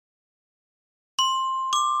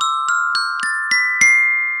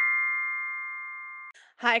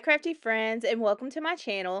Hi, crafty friends, and welcome to my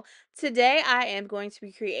channel. Today, I am going to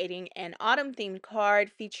be creating an autumn themed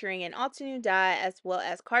card featuring an Altenew die as well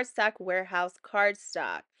as cardstock warehouse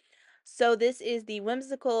cardstock. So, this is the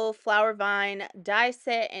whimsical flower vine die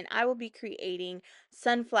set, and I will be creating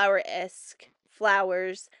sunflower esque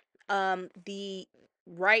flowers. The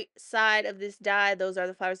right side of this die, those are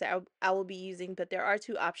the flowers that I will be using, but there are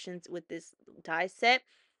two options with this die set.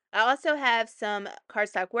 I also have some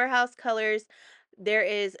cardstock warehouse colors. There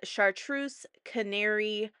is chartreuse,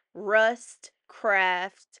 canary, rust,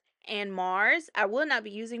 craft, and Mars. I will not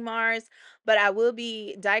be using Mars, but I will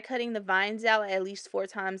be die cutting the vines out at least 4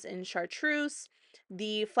 times in chartreuse.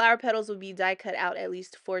 The flower petals will be die cut out at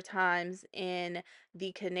least 4 times in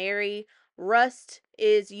the canary. Rust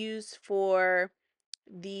is used for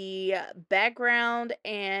the background,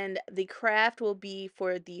 and the craft will be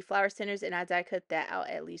for the flower centers, and I die cut that out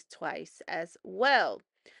at least twice as well.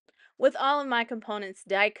 With all of my components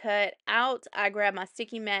die cut out, I grab my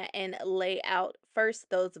sticky mat and lay out first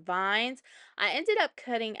those vines. I ended up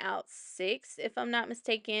cutting out 6 if I'm not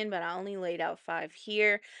mistaken, but I only laid out 5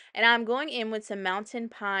 here. And I'm going in with some mountain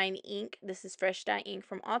pine ink. This is fresh dye ink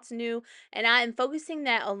from Altenew, and I am focusing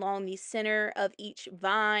that along the center of each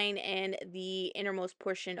vine and the innermost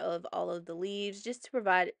portion of all of the leaves, just to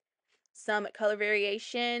provide some color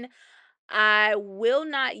variation. I will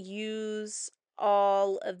not use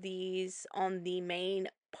all of these on the main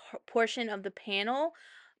portion of the panel,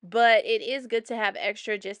 but it is good to have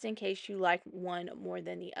extra just in case you like one more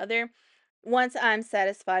than the other. Once I'm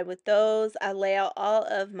satisfied with those, I lay out all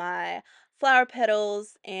of my flower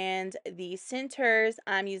petals and the centers.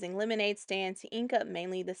 I'm using lemonade stand to ink up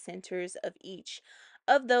mainly the centers of each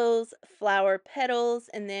of those flower petals,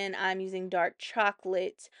 and then I'm using dark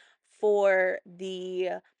chocolate for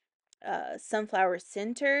the sunflower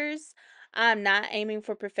centers. I'm not aiming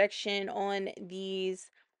for perfection on these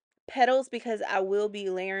petals because I will be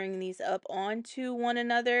layering these up onto one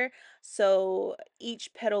another. So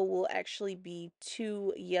each petal will actually be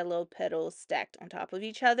 2 yellow petals stacked on top of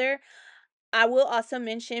each other. I will also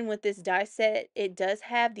mention with this die set, it does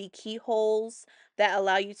have the keyholes that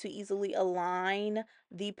allow you to easily align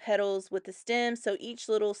the petals with the stem. So each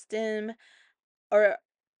little stem, or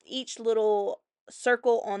each little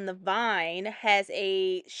circle on the vine, has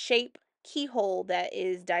a shape keyhole that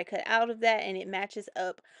is die cut out of that, and it matches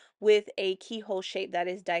up with a keyhole shape that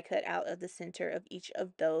is die cut out of the center of each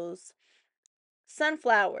of those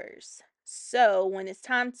sunflowers. So when it's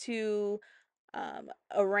time to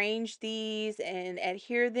arrange these and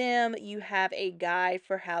adhere them, you have a guide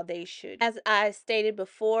for how they should. As I stated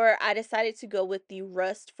before, I decided to go with the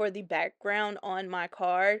rust for the background on my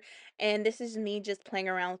card, and this is me just playing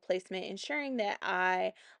around with placement, ensuring that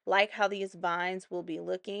I like how these vines will be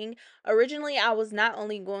looking. Originally, I was not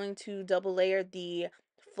only going to double layer the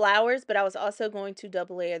flowers, but I was also going to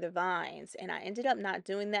double layer the vines, and I ended up not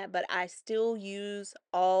doing that, but I still use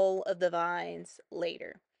all of the vines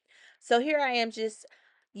later. So here I am just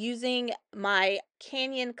using my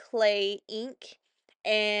Canyon clay ink,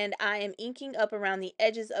 and I am inking up around the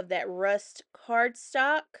edges of that rust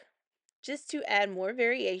cardstock just to add more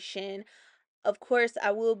variation. Of course, I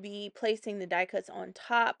will be placing the die cuts on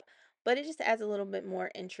top, but it just adds a little bit more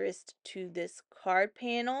interest to this card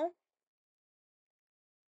panel.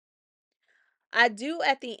 I do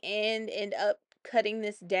at the end up cutting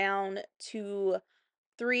this down to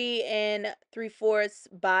 3 3/4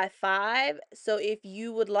 by 5. So if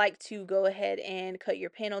you would like to go ahead and cut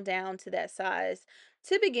your panel down to that size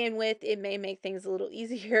to begin with, it may make things a little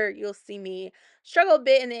easier. You'll see me struggle a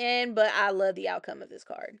bit in the end, but I love the outcome of this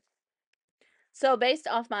card. So based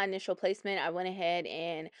off my initial placement, I went ahead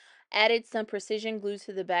and added some precision glue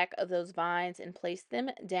to the back of those vines and placed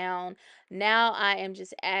them down. Now I am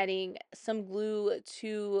just adding some glue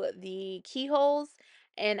to the keyholes,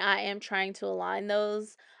 and I am trying to align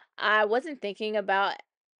those. I wasn't thinking about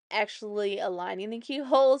actually aligning the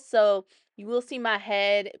keyholes, so you will see my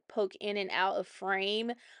head poke in and out of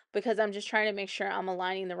frame because I'm just trying to make sure I'm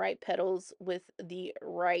aligning the right petals with the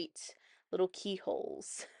right little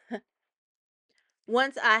keyholes.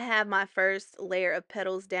 Once I have my first layer of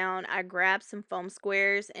petals down, I grab some foam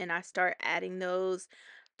squares and I start adding those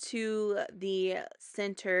to the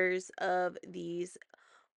centers of these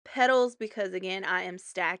petals, because again, I am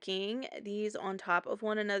stacking these on top of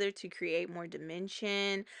one another to create more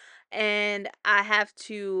dimension, and I have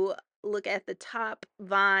to look at the top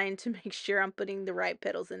vine to make sure I'm putting the right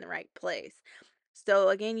petals in the right place. So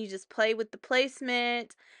again, you just play with the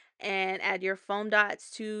placement and add your foam dots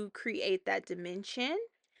to create that dimension.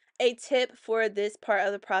 A tip for this part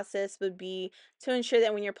of the process would be to ensure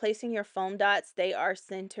that when you're placing your foam dots, they are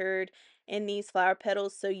centered in these flower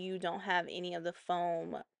petals so you don't have any of the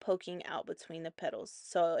foam poking out between the petals.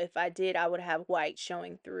 So if I did, I would have white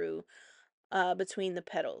showing through between the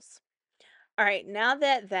petals. All right, now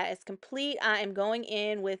that that is complete, I am going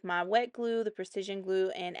in with my wet glue, the precision glue,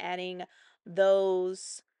 and adding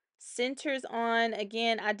those centers on.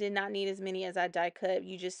 Again, I did not need as many as I die cut.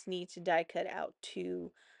 You just need to die cut out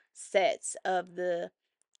 2 sets of the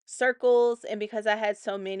circles, and because I had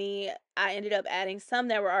so many, I ended up adding some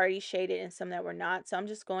that were already shaded and some that were not. So I'm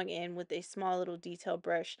just going in with a small little detail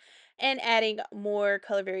brush and adding more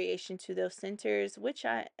color variation to those centers, which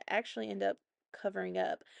I actually end up covering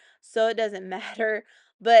up. So it doesn't matter.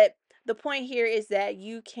 But the point here is that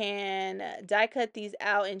you can die cut these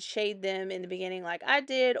out and shade them in the beginning like I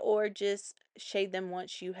did, or just shade them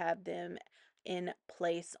once you have them in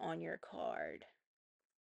place on your card.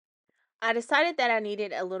 I decided that I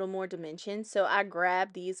needed a little more dimension, so I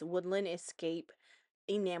grabbed these Woodland Escape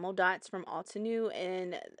enamel dots from Altenew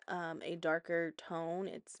in a darker tone.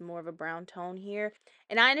 It's more of a brown tone here.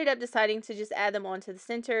 And I ended up deciding to just add them onto the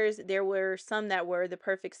centers. There were some that were the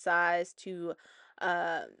perfect size to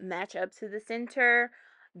match up to the center.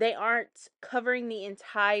 They aren't covering the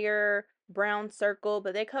entire brown circle,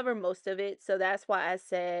 but they cover most of it. So that's why I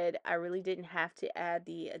said I really didn't have to add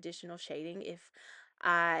the additional shading if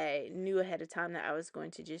I knew ahead of time that I was going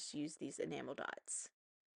to just use these enamel dots.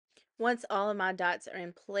 Once all of my dots are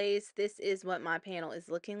in place, this is what my panel is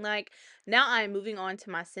looking like. Now I'm moving on to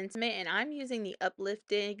my sentiment, and I'm using the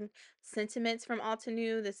Uplifting Sentiments from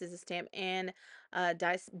Altenew. This is a stamp and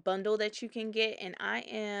dice bundle that you can get, and I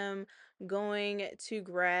am going to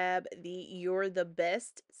grab the You're the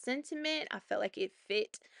Best sentiment. I felt like it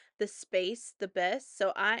fit the space the best,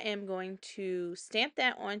 so I am going to stamp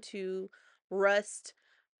that onto rust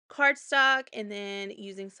cardstock, and then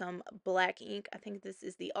using some black ink. I think this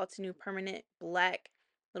is the Altenew permanent black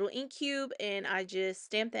little ink cube, and I just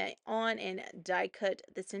stamped that on and die cut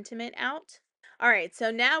the sentiment out. All right, so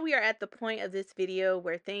now we are at the point of this video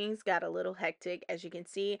where things got a little hectic. As you can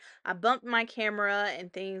see, I bumped my camera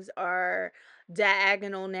and things are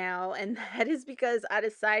diagonal now, and that is because I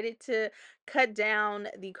decided to cut down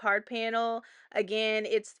the card panel. Again,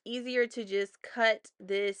 it's easier to just cut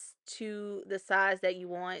this to the size that you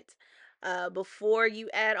want before you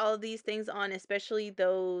add all of these things on, especially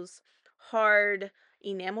those hard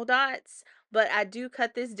enamel dots. But I do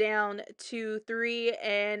cut this down to 3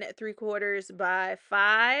 3/4 by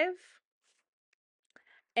 5.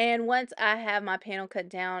 And once I have my panel cut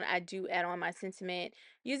down, I do add on my sentiment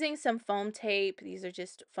using some foam tape. These are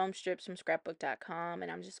just foam strips from scrapbook.com,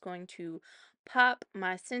 and I'm just going to pop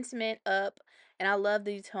my sentiment up. And I love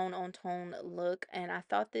the tone on tone look, and I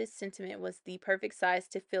thought this sentiment was the perfect size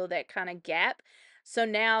to fill that kind of gap. So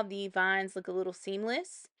now the vines look a little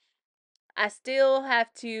seamless. I still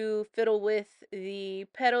have to fiddle with the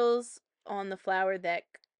petals on the flower that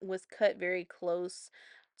was cut very close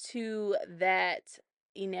to that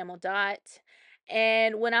enamel dot.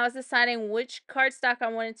 And when I was deciding which cardstock I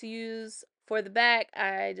wanted to use for the back,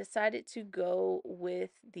 I decided to go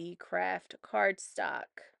with the craft cardstock.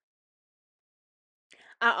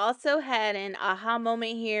 I also had an aha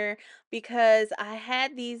moment here because I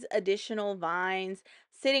had these additional vines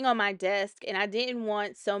sitting on my desk, and I didn't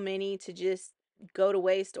want so many to just go to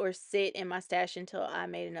waste or sit in my stash until I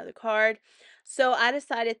made another card. So I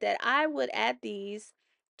decided that I would add these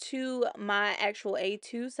to my actual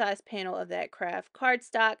A2 size panel of that craft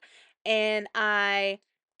cardstock, and I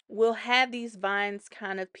will have these vines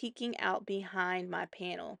kind of peeking out behind my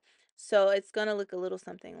panel. So it's going to look a little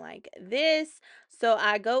something like this. So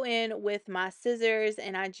I go in with my scissors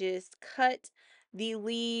and I just cut the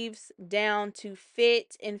leaves down to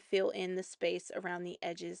fit and fill in the space around the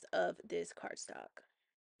edges of this cardstock.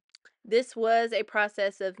 This was a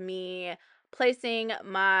process of me placing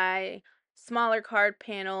my smaller card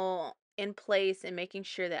panel in place and making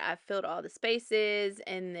sure that I filled all the spaces,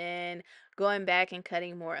 and then going back and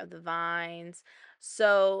cutting more of the vines.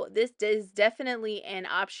 So this is definitely an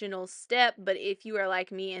optional step, but if you are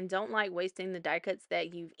like me and don't like wasting the die cuts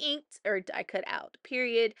that you've inked or die cut out,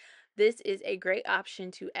 period, this is a great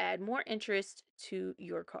option to add more interest to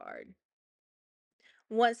your card.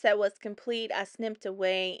 Once that was complete, I snipped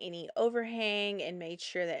away any overhang and made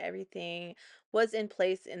sure that everything was in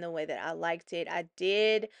place in the way that I liked it. I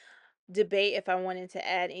did debate if I wanted to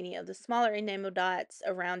add any of the smaller enamel dots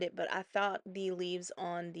around it, but I thought the leaves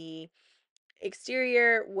on the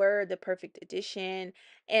exterior were the perfect addition,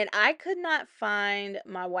 and I could not find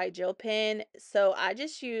my white gel pen, so I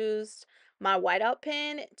just used my whiteout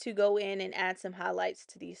pen to go in and add some highlights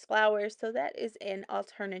to these flowers. So that is an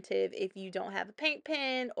alternative if you don't have a paint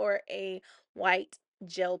pen or a white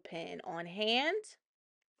gel pen on hand.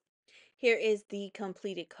 Here is the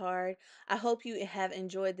completed card. I hope you have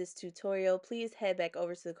enjoyed this tutorial. Please head back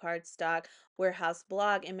over to the Cardstock Warehouse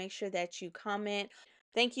blog and make sure that you comment.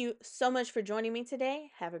 Thank you so much for joining me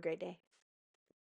today. Have a great day.